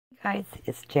guys,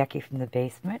 it's Jackie from the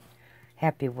basement,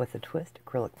 happy with a twist,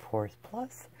 Acrylic Forest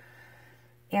Plus,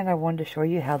 and I wanted to show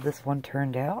you how this one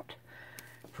turned out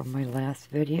from my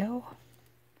last video.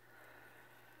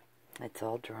 It's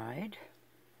all dried.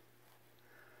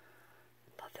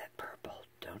 Love that purple,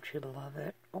 don't you love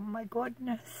it? Oh my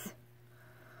goodness.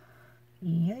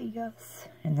 Yes,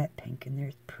 and that pink in there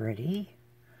is pretty,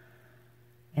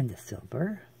 and the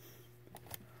silver.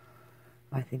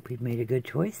 I think we've made a good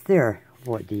choice there.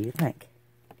 What do you think?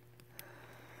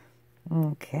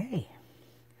 Okay.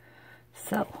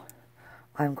 So,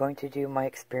 I'm going to do my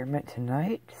experiment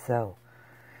tonight. So,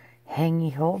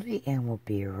 hangy holdy, and we'll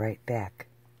be right back.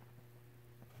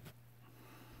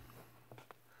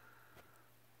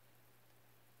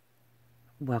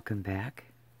 Welcome back.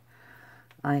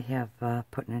 I have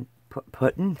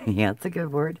yeah, it's a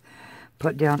good word,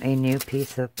 put down a new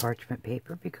piece of parchment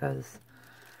paper because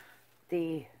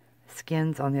the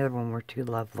skins on the other one were too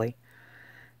lovely.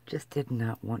 Just did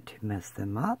not want to mess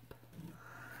them up.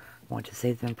 Want to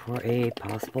save them for a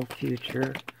possible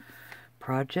future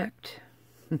project.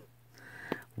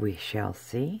 We shall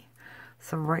see.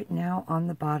 So right now on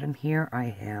the bottom here I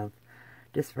have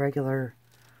just regular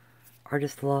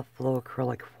Artist Loft Flow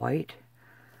Acrylic White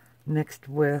mixed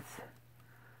with,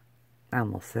 I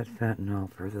almost said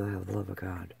fentanyl, for the love of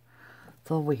God.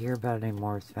 That's all we hear about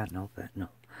anymore is fentanyl.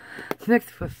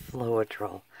 Mixed with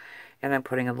Floetrol. And I'm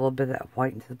putting a little bit of that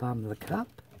white into the bottom of the cup.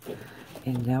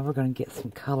 And now we're going to get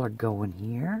some color going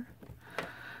here.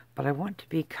 But I want to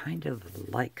be kind of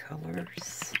light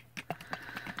colors.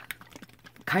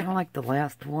 Kind of like the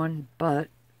last one, but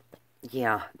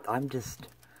yeah, I'm just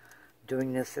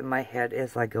doing this in my head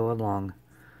as I go along.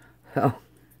 So,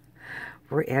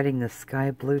 we're adding the Sky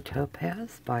Blue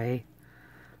Topaz by,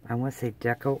 I want to say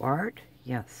Deco Art.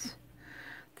 Yes.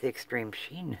 The Extreme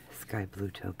Sheen Sky Blue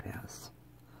Topaz.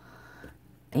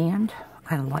 And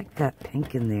I like that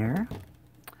pink in there.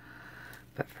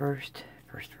 But first,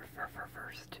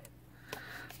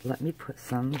 let me put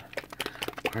some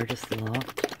Artist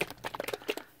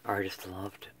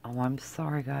Loft. Oh, I'm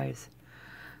sorry, guys.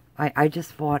 I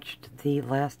just watched the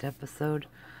last episode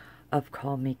of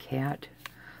Call Me Cat,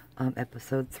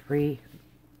 episode 3,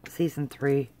 season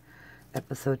 3,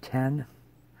 episode 10.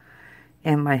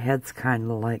 And my head's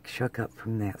kind of like shook up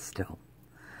from that still.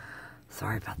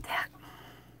 Sorry about that.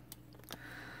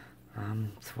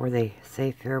 It's where they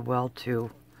say farewell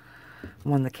to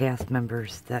one of the cast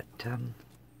members that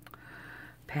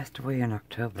passed away in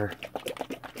October,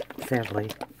 sadly.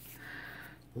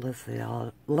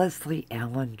 Leslie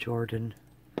Allen Jordan.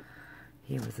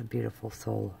 He was a beautiful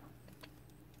soul.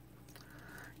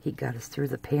 He got us through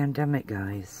the pandemic,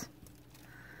 guys.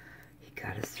 He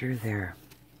got us through there.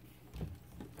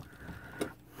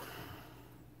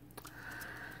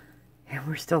 And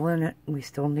we're still in it. We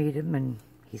still need him, and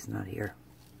he's not here.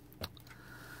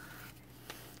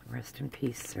 Rest in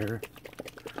peace, sir.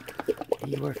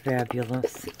 You are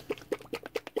fabulous.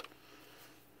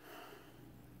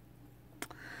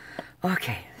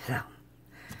 Okay, so,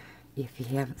 if you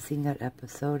haven't seen that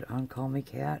episode on Call Me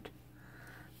Cat,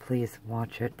 please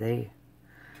watch it. They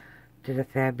did a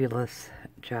fabulous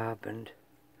job and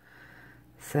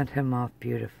sent him off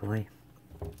beautifully.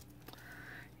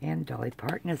 And Dolly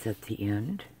Parton is at the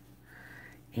end.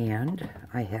 And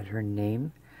I had her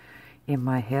name in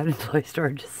my head until I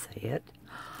started to say it.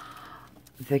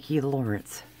 Vicki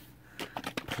Lawrence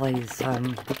plays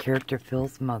the character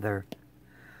Phil's mother.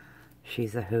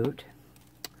 She's a hoot.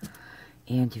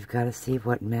 And you've got to see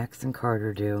what Max and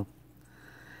Carter do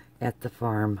at the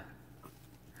farm.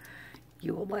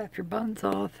 You will laugh your buns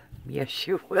off. Yes,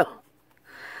 you will.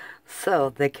 So,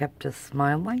 they kept us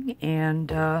smiling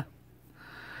and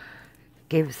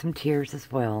gave us some tears as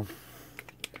well.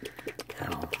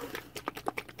 So,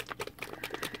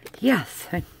 yes,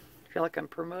 I feel like I'm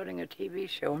promoting a TV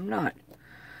show. I'm not.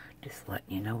 Just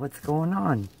letting you know what's going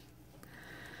on.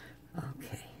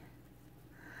 Okay.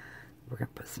 We're going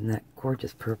to put some of that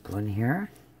gorgeous purple in here.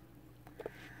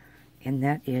 And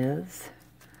that is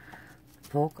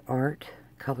Folk Art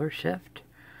Color Shift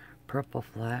Purple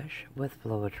Flash with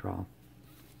Floetrol.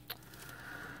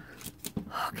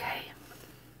 Okay.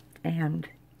 And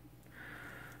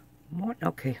what?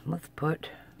 Okay, let's put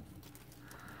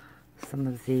some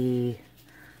of the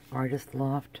Artist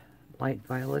Loft Light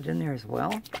Violet in there as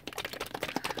well.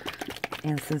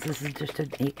 And since this is just an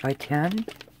 8x10,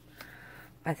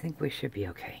 I think we should be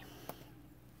okay.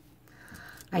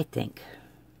 I think.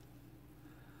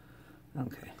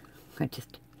 Okay. I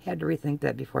just had to rethink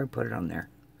that before I put it on there.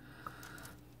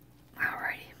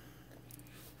 Alrighty.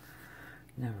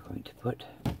 Now we're going to put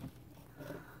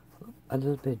a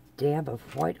little bit dab of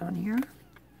white on here.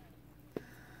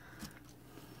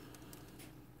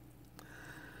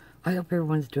 I hope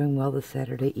everyone's doing well this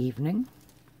Saturday evening.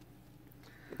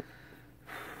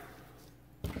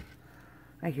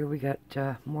 I hear we got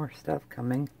more stuff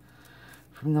coming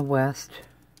from the west.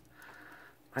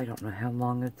 I don't know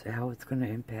how it's going to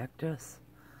impact us.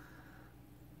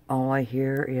 All I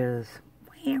hear is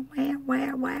wah, wah,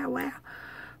 wah, wah, wah.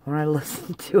 When I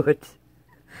listen to it,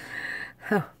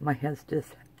 oh, my head's just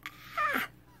ah.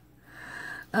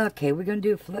 Okay, we're going to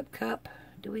do a flip cup,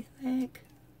 do we think?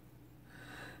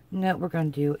 No, we're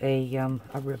going to do a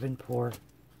ribbon pour.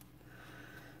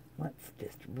 Let's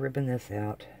just ribbon this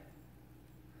out.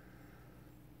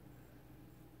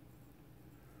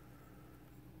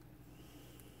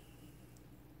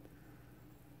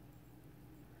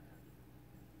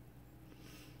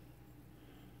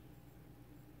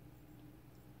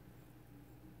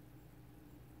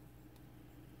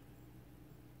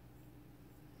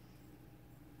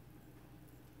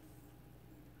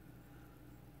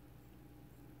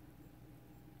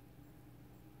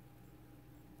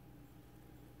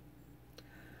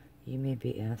 You may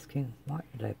be asking, why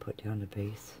did I put down the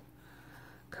base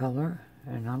color?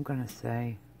 And I'm going to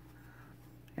say,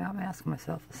 yeah, I'm asking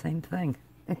myself the same thing.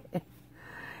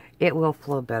 It will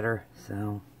flow better,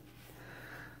 so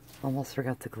almost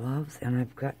forgot the gloves, and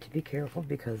I've got to be careful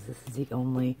because this is the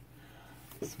only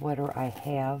sweater I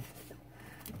have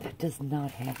that does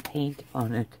not have paint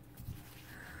on it.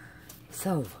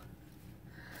 So,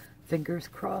 fingers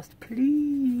crossed,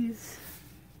 please.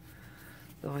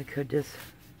 Though I could just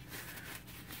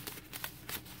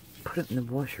put it in the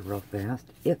washer real fast,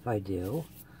 if I do.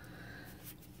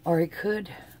 Or I could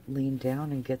lean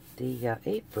down and get the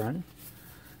apron.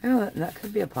 Oh, that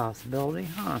could be a possibility,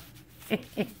 huh?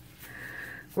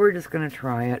 We're just going to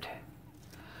try it.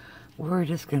 We're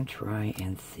just going to try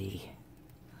and see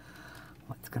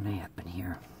what's going to happen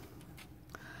here.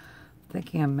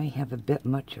 Thinking I may have a bit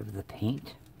much of the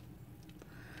paint.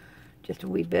 Just a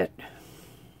wee bit.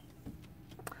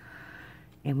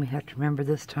 And we have to remember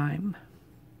this time,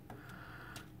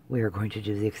 we are going to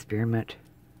do the experiment.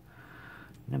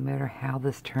 No matter how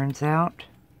this turns out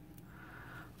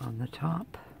on the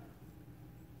top,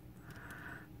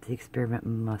 the experiment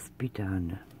must be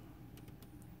done.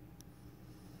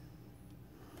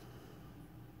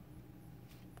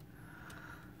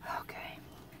 Okay.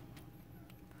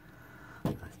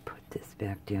 Let's put this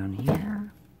back down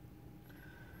here.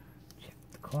 Check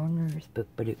the corners. Boop,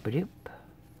 ba-doop, ba-doop.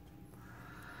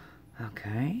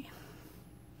 Okay.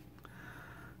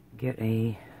 Get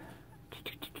a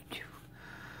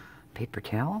paper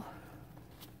towel.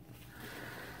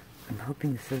 I'm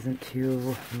hoping this isn't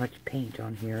too much paint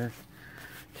on here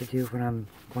to do what I'm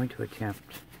going to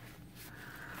attempt.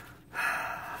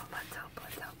 Let's hope,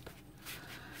 let's hope.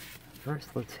 First,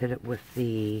 let's hit it with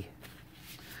the...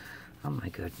 Oh my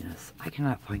goodness, I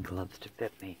cannot find gloves to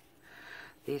fit me.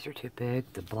 These are too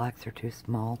big, the blacks are too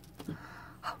small.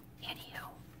 Oh, anyhow.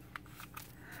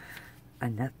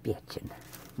 Enough bitching.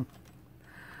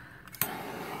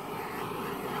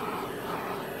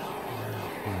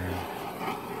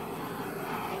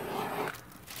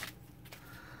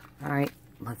 Alright,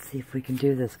 let's see if we can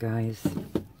do this, guys.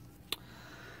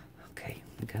 Okay,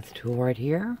 we got the tool right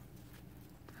here.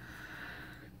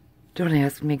 Don't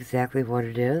ask me exactly what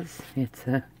it is. It's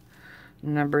a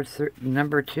number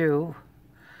 2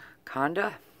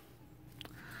 Conda.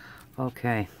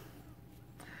 Okay.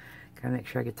 Gotta make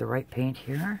sure I get the right paint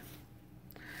here.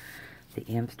 The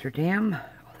Amsterdam.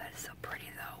 Oh, that is so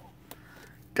pretty, though.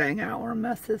 Dang, I don't want to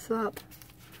mess this up.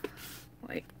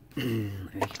 Wait. Let me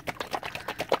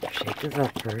shake this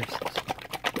up first.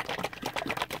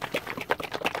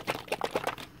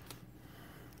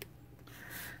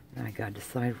 Now I gotta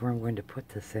decide where I'm going to put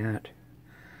this at.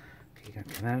 Okay, you gonna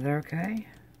come out of there, okay?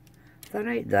 Is that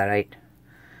right? That right?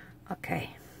 Okay.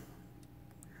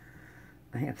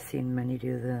 I have seen many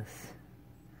do this.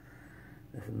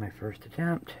 This is my first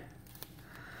attempt.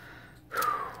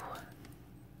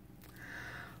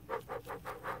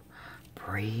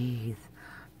 Breathe.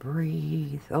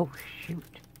 Breathe. Oh, shoot.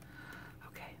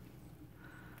 Okay.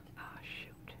 Oh,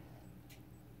 shoot.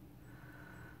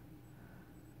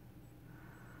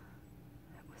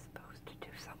 That was supposed to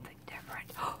do something different.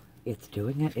 Oh, it's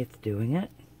doing it. It's doing it.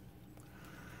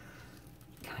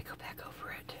 Can I go back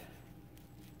over it?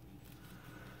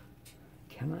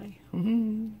 Can I?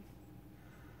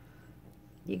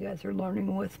 You guys are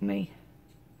learning with me.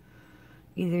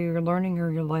 Either you're learning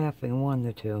or you're laughing. One of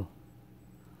the two.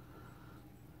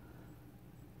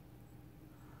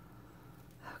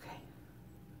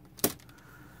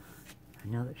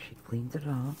 Now that she cleans it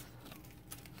off,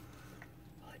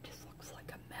 well, it just looks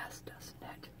like a mess, doesn't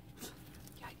it?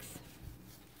 Yikes.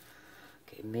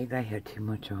 Okay, Okay, maybe I had too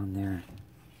much on there.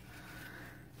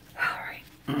 Alright.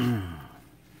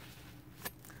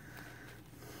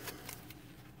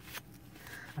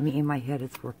 I mean, in my head,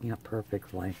 it's working out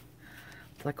perfectly.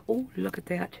 It's like, oh, look at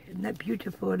that. Isn't that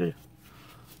beautiful?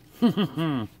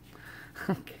 Okay.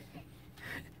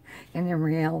 And in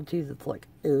reality, it's like,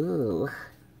 ooh,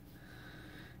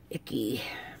 icky.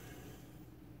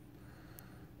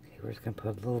 Okay, we're just going to put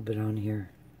a little bit on here.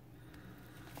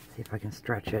 See if I can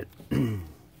stretch it. My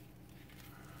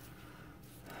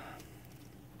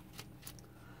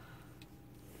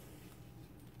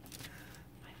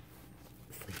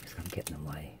sleeve's going to get in the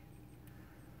way.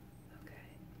 Okay.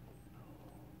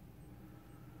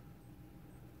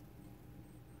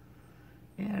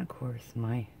 And of course,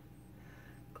 my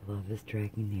glove is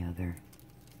dragging the other.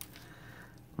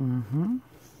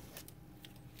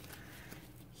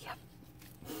 Yep.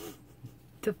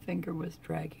 The finger was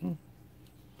dragging.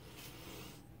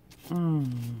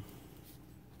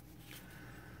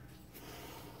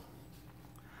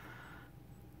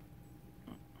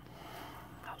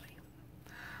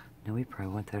 No, we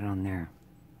probably want that on there.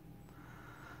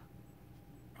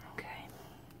 Okay.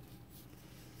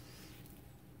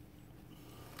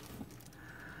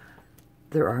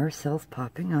 There are cells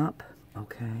popping up.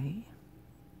 Okay.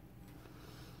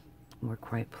 We're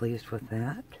quite pleased with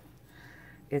that.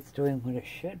 It's doing what it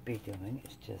should be doing.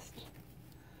 It's just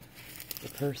the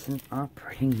person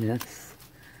operating this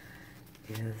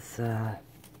is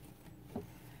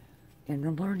in the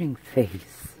learning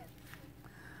phase.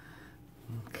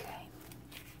 Okay.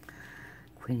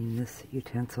 Cleaning this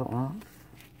utensil off.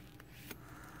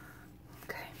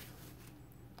 Okay.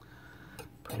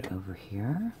 Put it over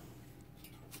here.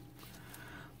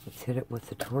 Let's hit it with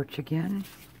the torch again.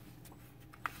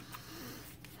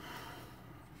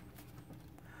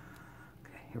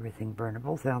 Okay, everything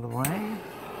burnable's out of the way.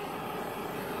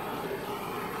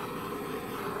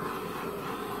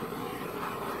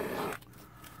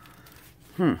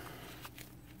 Okay.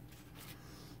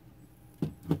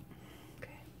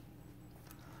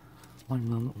 One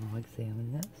moment while I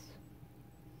examine this.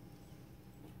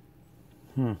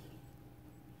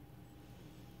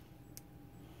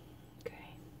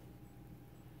 Okay.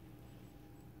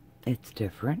 It's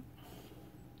different.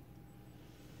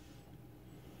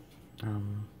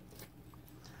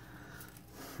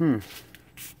 You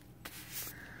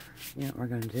know what we're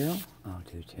going to do? Oh,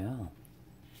 do tell.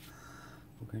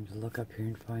 We're going to look up here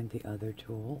and find the other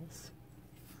tools.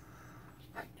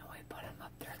 I know I put them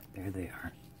up there. There they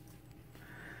are.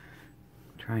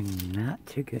 Trying not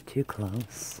to get too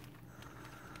close.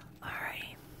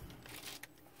 Alright.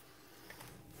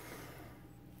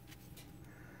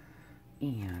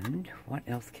 And what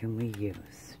else can we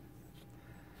use?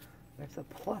 There's a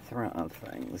plethora of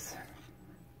things.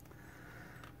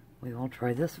 We will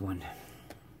try this one.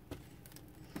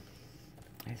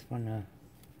 I just want to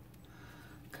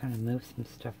kind of move some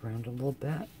stuff around a little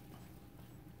bit.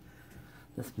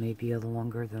 This may be a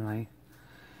longer than I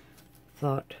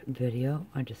thought video.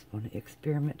 I just want to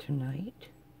experiment tonight.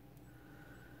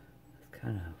 It's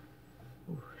kind of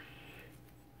whoosh.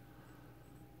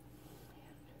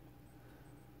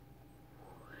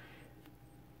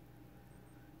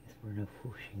 Guess we're in a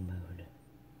whooshing mode.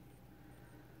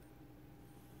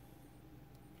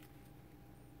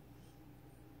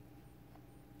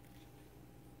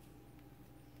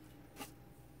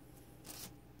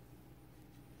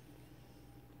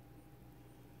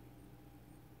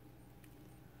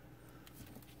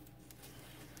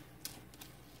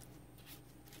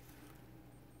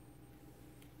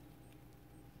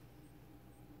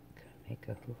 Make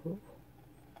a hoo-hoo.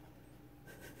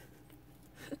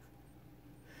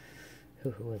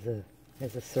 Hoo-hoo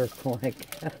is a circle, I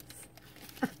guess.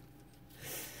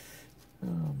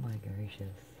 Oh my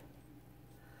gracious.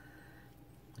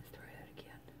 Let's try that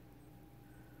again.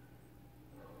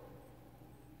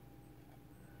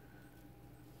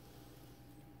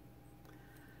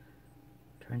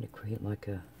 Trying to create like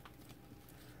a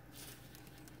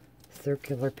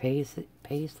circular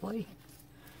paisley.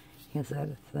 Is that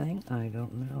a thing? I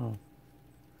don't know.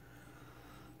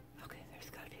 Okay, there's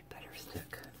got to be a better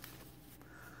stick.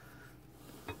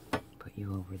 Put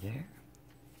you over there.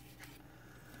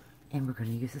 And we're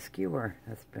going to use a skewer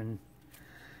that's been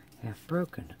half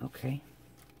broken. Okay.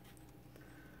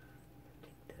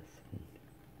 Take this and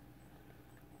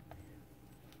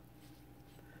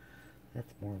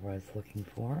that's more what I was looking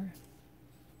for.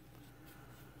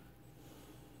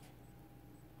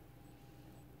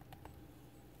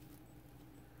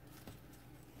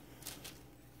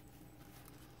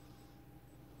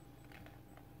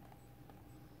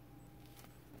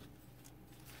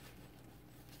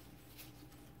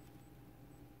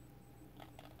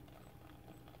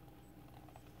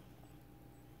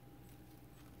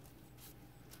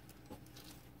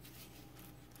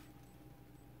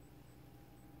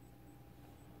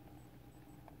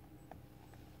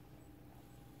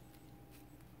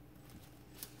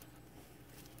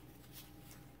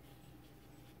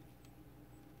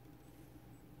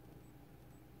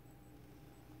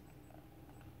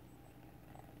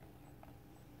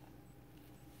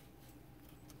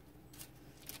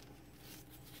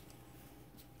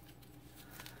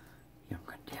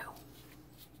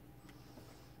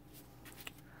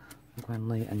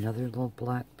 Finally, another little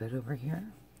black bit over here.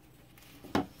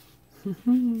 Pull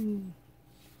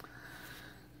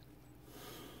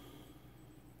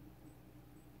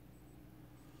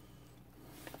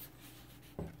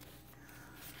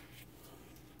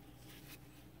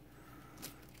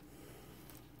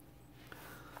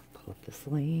up the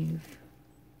sleeve.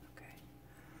 Okay.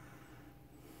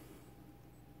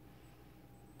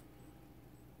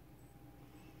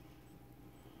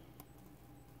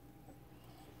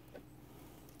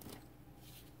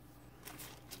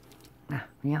 Ah,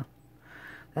 yeah.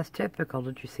 That's typical.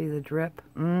 Did you see the drip?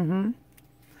 Mm-hmm.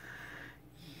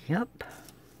 Yep.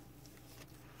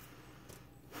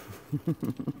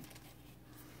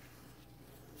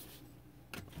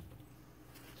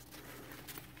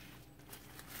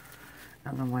 I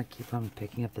don't know why I keep on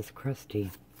picking up this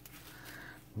crusty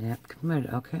napkin.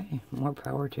 Okay, more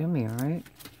power to me, alright?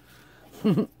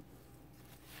 Okay.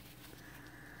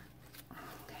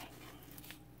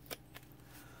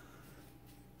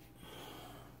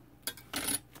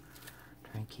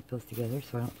 Try and keep those together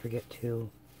so I don't forget to...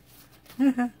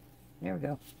 There we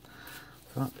go.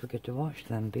 So I don't forget to wash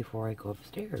them before I go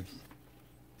upstairs.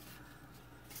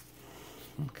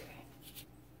 Okay.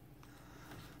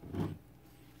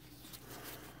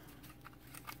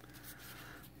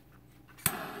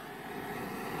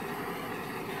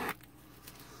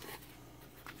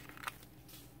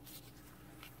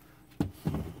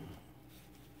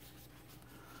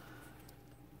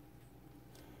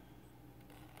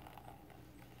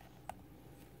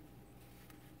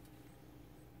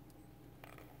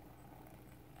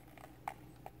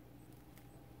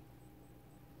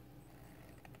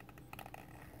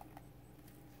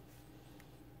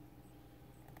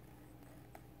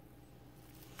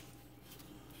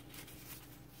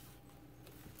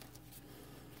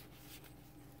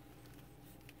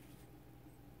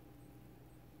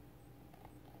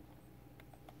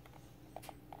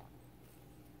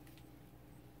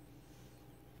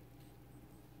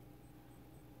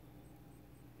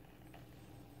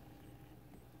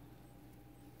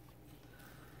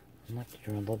 I'd like to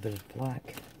draw a little bit of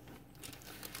black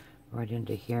right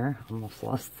into here. Almost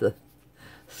lost the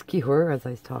skewer as I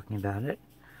was talking about it.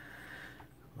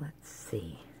 Let's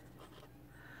see.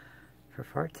 For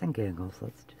farts and giggles,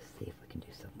 let's just see if we can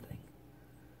do something.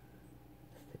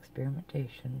 This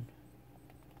experimentation.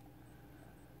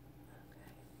 Okay.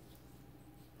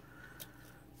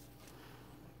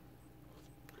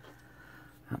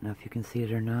 I don't know if you can see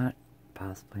it or not.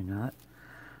 Possibly not.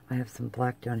 I have some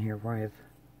black down here where I've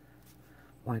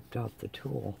wiped off the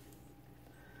tool.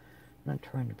 I'm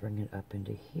trying to bring it up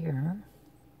into here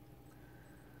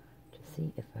to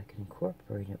see if I can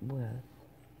incorporate it with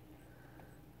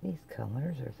these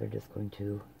colors, or if they're just going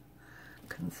to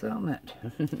consume it.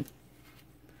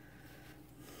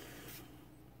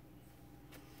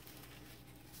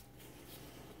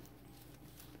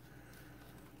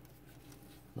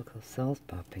 Look how cells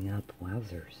popping up.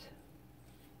 Wowzers.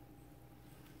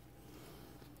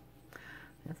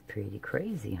 That's pretty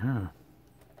crazy, huh?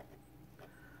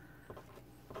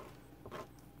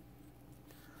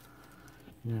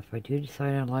 Now, if I do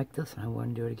decide I like this and I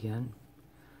want to do it again,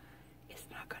 it's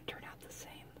not going to turn out the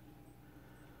same.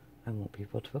 I won't be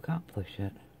able to accomplish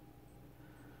it.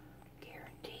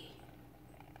 Guarantee.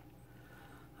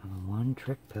 I'm a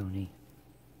one-trick pony.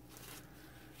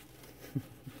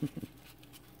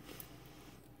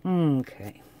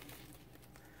 Okay.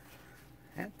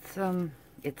 That's,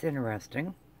 it's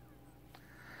interesting.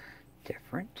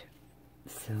 Different.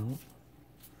 So,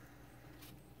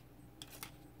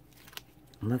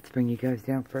 let's bring you guys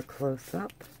down for a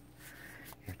close-up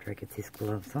after I get these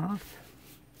gloves off.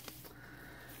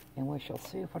 And we shall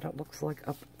see what it looks like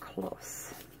up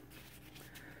close.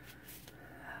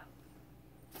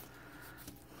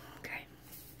 Okay.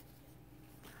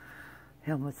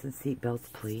 Helmets and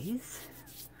seatbelts, please.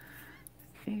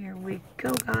 Here we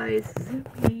go, guys.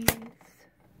 Zoomies.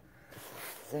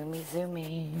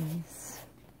 Zoomies.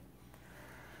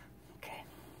 Okay.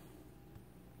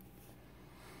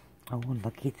 Oh,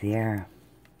 looky there.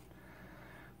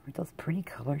 Aren't those pretty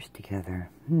colors together?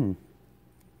 In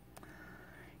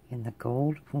the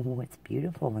gold. Oh, it's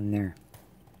beautiful in there.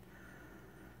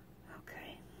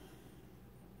 Okay.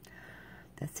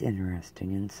 That's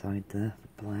interesting inside the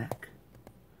black.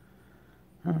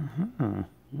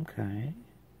 Okay.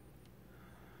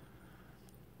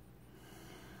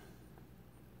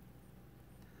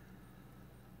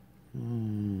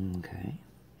 Okay.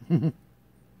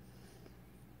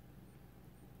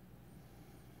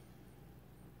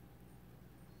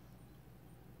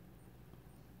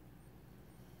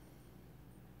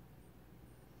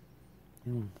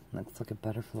 Looks like a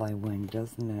butterfly wing,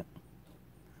 doesn't it?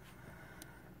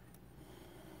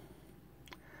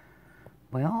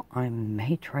 Well, I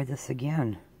may try this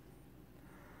again.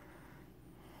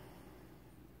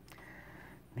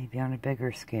 Maybe on a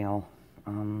bigger scale.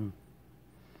 A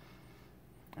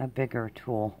bigger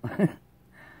tool.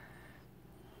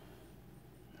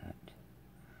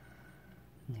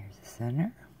 There's the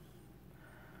center.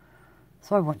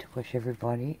 So I want to wish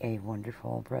everybody a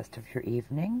wonderful rest of your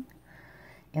evening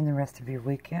and the rest of your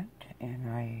weekend. And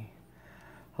I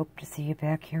hope to see you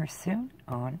back here soon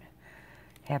on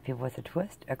Happy with a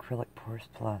Twist Acrylic Pours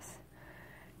Plus.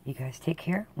 You guys take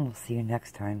care, and we'll see you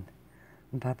next time.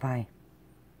 Bye-bye.